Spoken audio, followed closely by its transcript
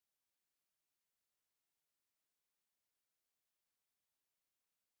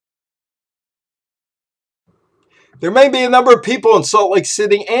There may be a number of people in Salt Lake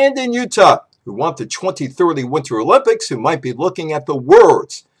City and in Utah who want the 2030 Winter Olympics who might be looking at the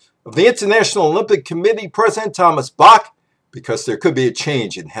words of the International Olympic Committee President Thomas Bach, because there could be a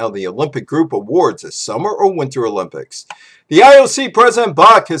change in how the Olympic group awards the Summer or Winter Olympics. The IOC President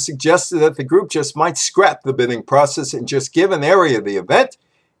Bach has suggested that the group just might scrap the bidding process and just give an area of the event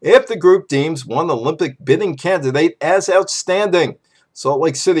if the group deems one Olympic bidding candidate as outstanding. Salt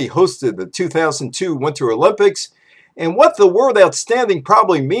Lake City hosted the 2002 Winter Olympics, and what the word outstanding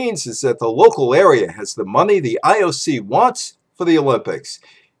probably means is that the local area has the money the IOC wants for the Olympics.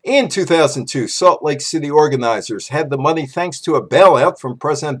 In 2002, Salt Lake City organizers had the money thanks to a bailout from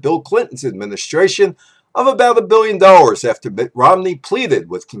President Bill Clinton's administration of about $1 billion after Mitt Romney pleaded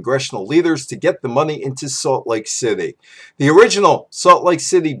with congressional leaders to get the money into Salt Lake City. The original Salt Lake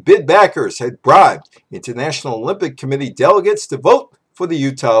City bid backers had bribed International Olympic Committee delegates to vote for the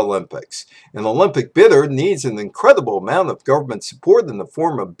Utah Olympics. An Olympic bidder needs an incredible amount of government support in the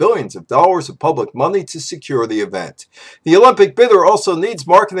form of billions of dollars of public money to secure the event. The Olympic bidder also needs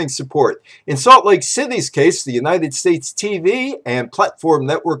marketing support. In Salt Lake City's case, the United States TV and platform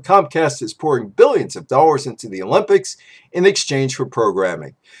network Comcast is pouring billions of dollars into the Olympics in exchange for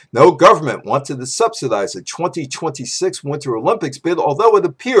programming. No government wanted to subsidize a 2026 Winter Olympics bid, although it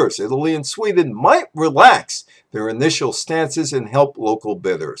appears Italy and Sweden might relax their initial stances and help local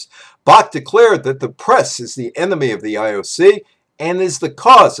bidders. Bach declared that the press is the enemy of the IOC and is the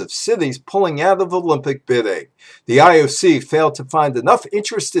cause of cities pulling out of Olympic bidding. The IOC failed to find enough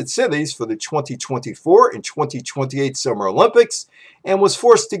interested cities for the 2024 and 2028 Summer Olympics and was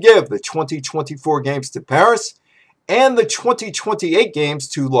forced to give the 2024 Games to Paris and the 2028 Games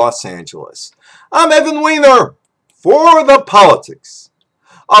to Los Angeles. I'm Evan Weiner for the Politics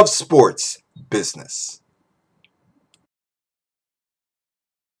of Sports Business.